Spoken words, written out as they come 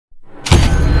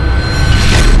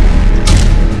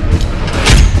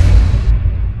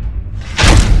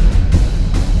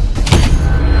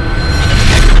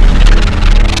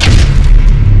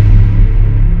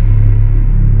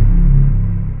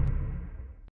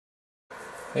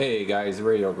Hey guys,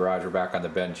 Radio Garage, we're back on the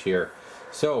bench here.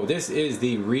 So this is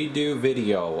the redo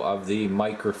video of the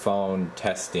microphone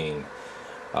testing.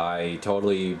 I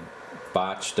totally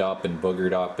botched up and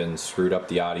boogered up and screwed up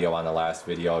the audio on the last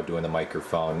video doing the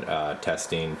microphone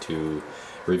testing to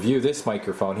review this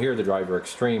microphone here, the Driver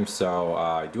Extreme. So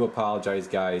I do apologize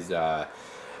guys.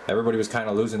 Everybody was kind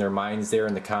of losing their minds there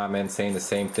in the comments saying the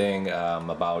same thing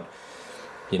about,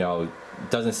 you know,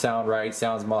 doesn't sound right,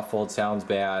 sounds muffled, sounds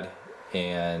bad.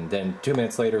 And then 2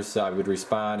 minutes later, so I would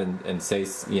respond and say,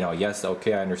 you know, yes,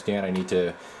 okay, I understand. I need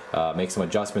to make some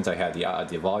adjustments. I had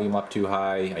the volume up too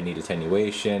high. I need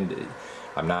attenuation.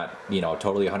 I'm not, you know,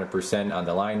 totally 100% on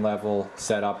the line level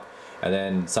setup. And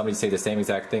then somebody say the same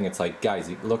exact thing. It's like, guys,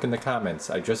 look in the comments.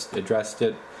 I just addressed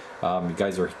it. You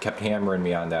guys kept hammering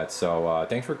me on that. So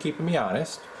thanks for keeping me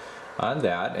honest on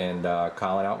that and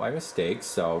calling out my mistakes.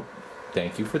 So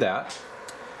thank you for that.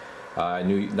 I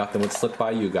knew nothing would slip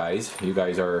by you guys. You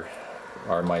guys are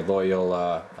my loyal,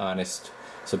 honest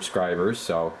subscribers.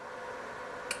 So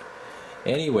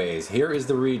anyways, here is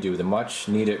the redo, the much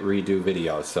needed redo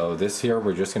video. So this here,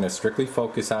 we're just going to strictly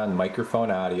focus on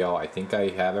microphone audio. I think I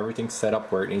have everything set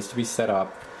up where it needs to be set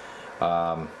up.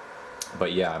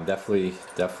 But yeah, I'm definitely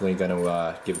going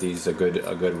to give these a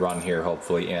good run here,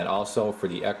 hopefully. And also for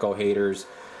the echo haters,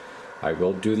 I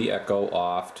will do the echo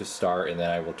off to start, and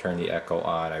then I will turn the echo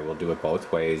on. I will do it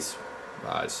both ways.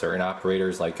 Certain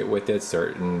operators like it with it,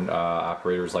 certain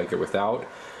operators like it without.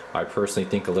 I personally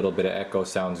think a little bit of echo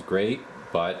sounds great,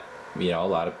 but you know, a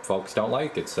lot of folks don't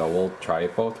like it, so we'll try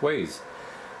it both ways.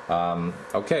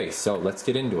 Okay, so let's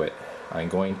get into it. I'm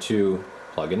going to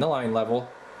plug in the line level,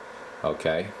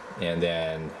 okay, and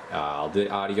then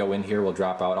the audio in here will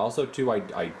drop out. Also too,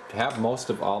 I have most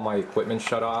of all my equipment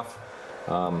shut off.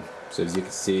 So as you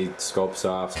can see, scope's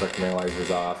off, spectrum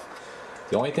analyzer's off.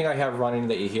 The only thing I have running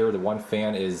that you hear, the one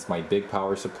fan, is my big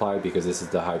power supply, because this is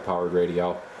the high powered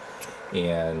radio.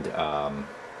 And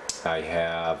I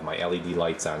have my LED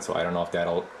lights on, so I don't know if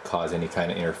that'll cause any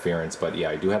kind of interference, but yeah,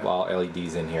 I do have all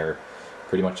LEDs in here.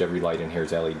 Pretty much every light in here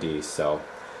is LED, so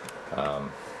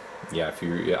yeah,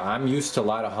 I'm used to a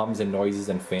lot of hums and noises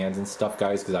and fans and stuff,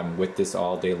 guys, because I'm with this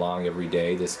all day long, every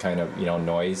day, this kind of, you know,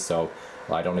 noise, so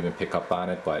I don't even pick up on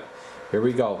it. But here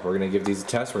we go. We're going to give these a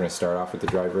test. We're going to start off with the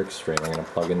Driver Extreme. I'm going to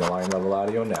plug in the line level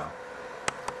audio now.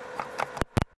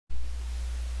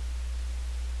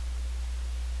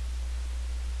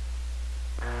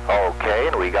 Okay,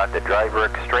 and we got the Driver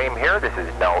Extreme here. This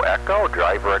is no echo.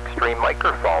 Driver Extreme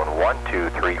microphone 1, 2,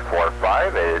 3, 4,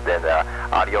 5. And then the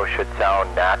audio should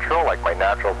sound natural, like my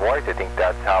natural voice. I think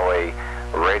that's how a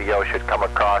radio should come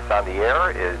across on the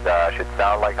air, is should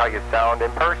sound like how you sound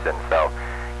in person. So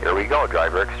here we go,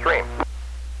 Driver Extreme.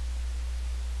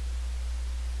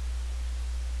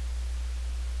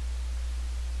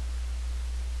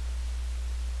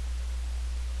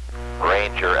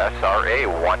 Ranger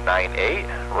SRA198,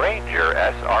 Ranger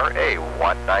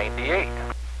SRA198.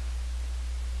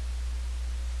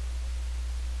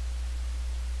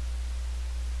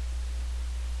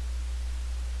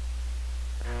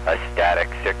 A static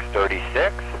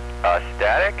 636, a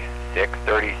static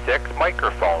 636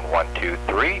 microphone 1, 2,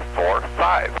 3, 4,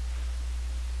 5.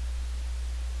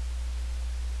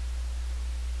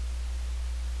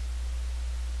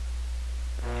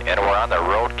 And we're on the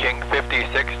Road King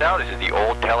 56 now. This is the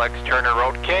old Telex Turner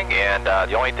Road King, and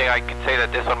the only thing I can say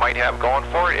that this one might have going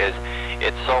for it is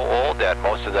it's so old that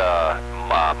most of the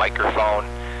microphone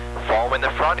foam in the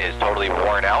front is totally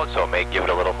worn out, so it may give it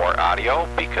a little more audio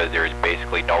because there's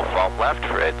basically no foam left.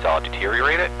 It's all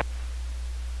deteriorated.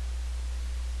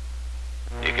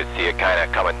 You can see it kind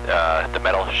of coming, the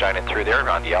metal shining through there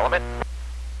on the element.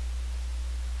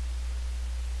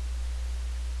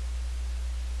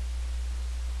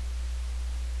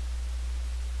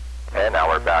 And now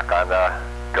we're back on the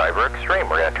Driver Extreme.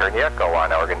 We're going to turn the echo on.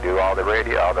 Now we're going to do all the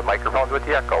microphones with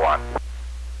the echo on.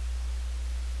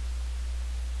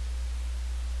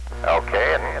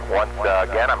 Okay, and once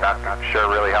again, I'm not sure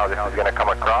really how this is going to come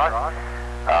across.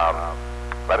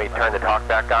 Let me turn the talk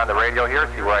back on the radio here,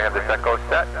 see where I have this echo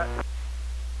set.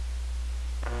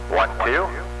 1, 2,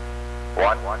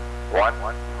 1, 1,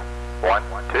 1,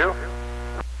 2.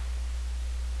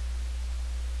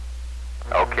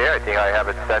 Okay, I think I have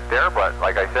it set there, but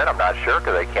like I said, I'm not sure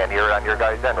because I can't hear it on your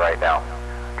guys' end right now.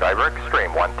 Driver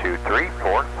Extreme, 1, 2, 3,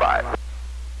 4, 5.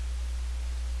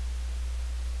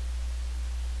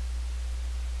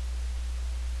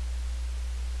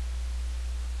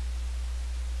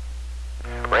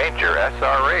 Ranger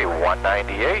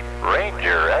SRA198,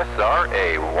 Ranger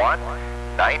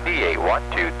SRA198,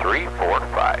 1, 2, 3, 4,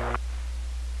 5.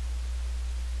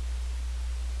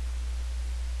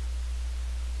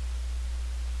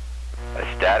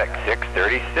 Static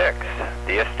 636.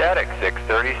 Static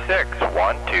 636.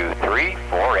 1, 2, 3,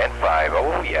 4, and 5.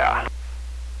 Oh yeah.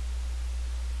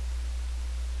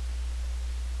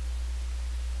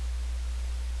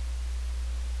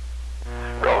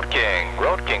 Road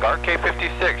King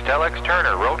RK56. Telex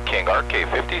Turner. Road King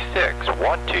RK56.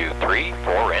 1, 2, 3,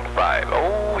 4, and 5.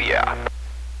 Oh yeah.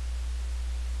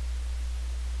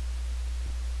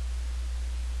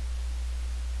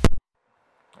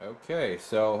 Okay,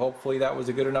 so hopefully that was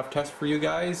a good enough test for you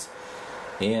guys,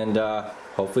 and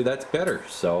hopefully that's better.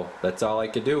 So that's all I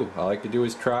could do. All I could do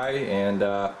is try, and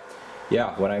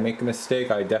yeah, when I make a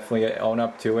mistake, I definitely own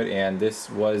up to it. And this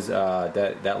was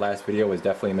that last video was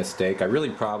definitely a mistake. I really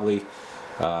probably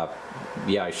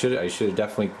yeah, I should have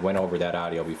definitely went over that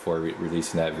audio before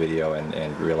releasing that video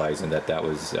and realizing that that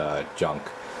was junk.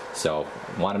 So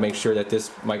want to make sure that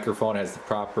this microphone has the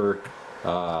proper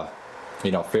you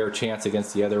know, fair chance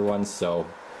against the other ones. So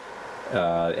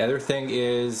other thing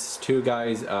is too,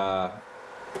 guys,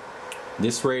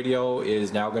 this radio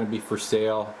is now going to be for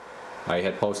sale. I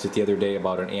had posted the other day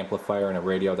about an amplifier and a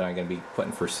radio that I'm going to be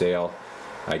putting for sale.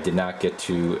 I did not get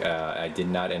to I did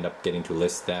not end up getting to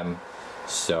list them.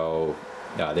 So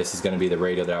this is going to be the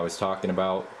radio that I was talking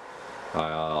about.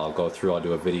 I'll go through, I'll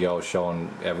do a video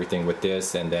showing everything with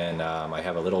this, and then I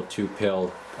have a little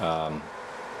 2-pill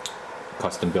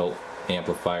custom built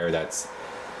amplifier that's,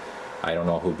 I don't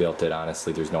know who built it,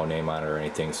 honestly. There's no name on it or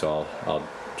anything, so I'll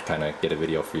kind of get a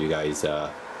video for you guys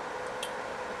to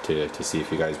see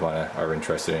if you guys are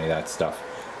interested in any of that stuff.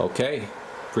 Okay,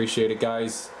 appreciate it,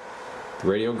 guys. The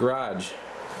Radio Garage.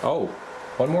 Oh,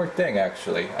 one more thing,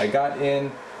 actually. I got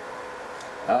in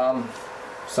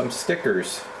some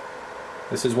stickers.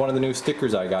 This is one of the new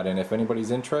stickers I got in. If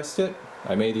anybody's interested,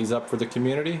 I made these up for the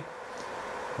community.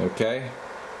 Okay,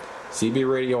 CB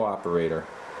radio operator.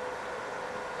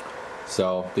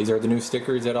 So these are the new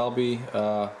stickers that I'll be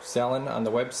selling on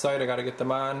the website. I got to get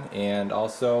them on, and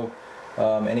also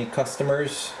any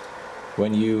customers,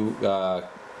 when you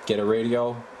get a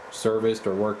radio serviced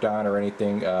or worked on or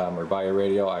anything, or buy a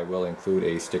radio, I will include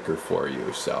a sticker for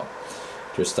you. So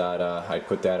just thought I'd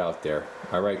put that out there.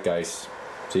 Alright, guys,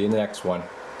 see you in the next one.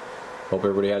 Hope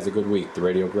everybody has a good week. The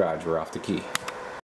Radio Garage, we're off the key.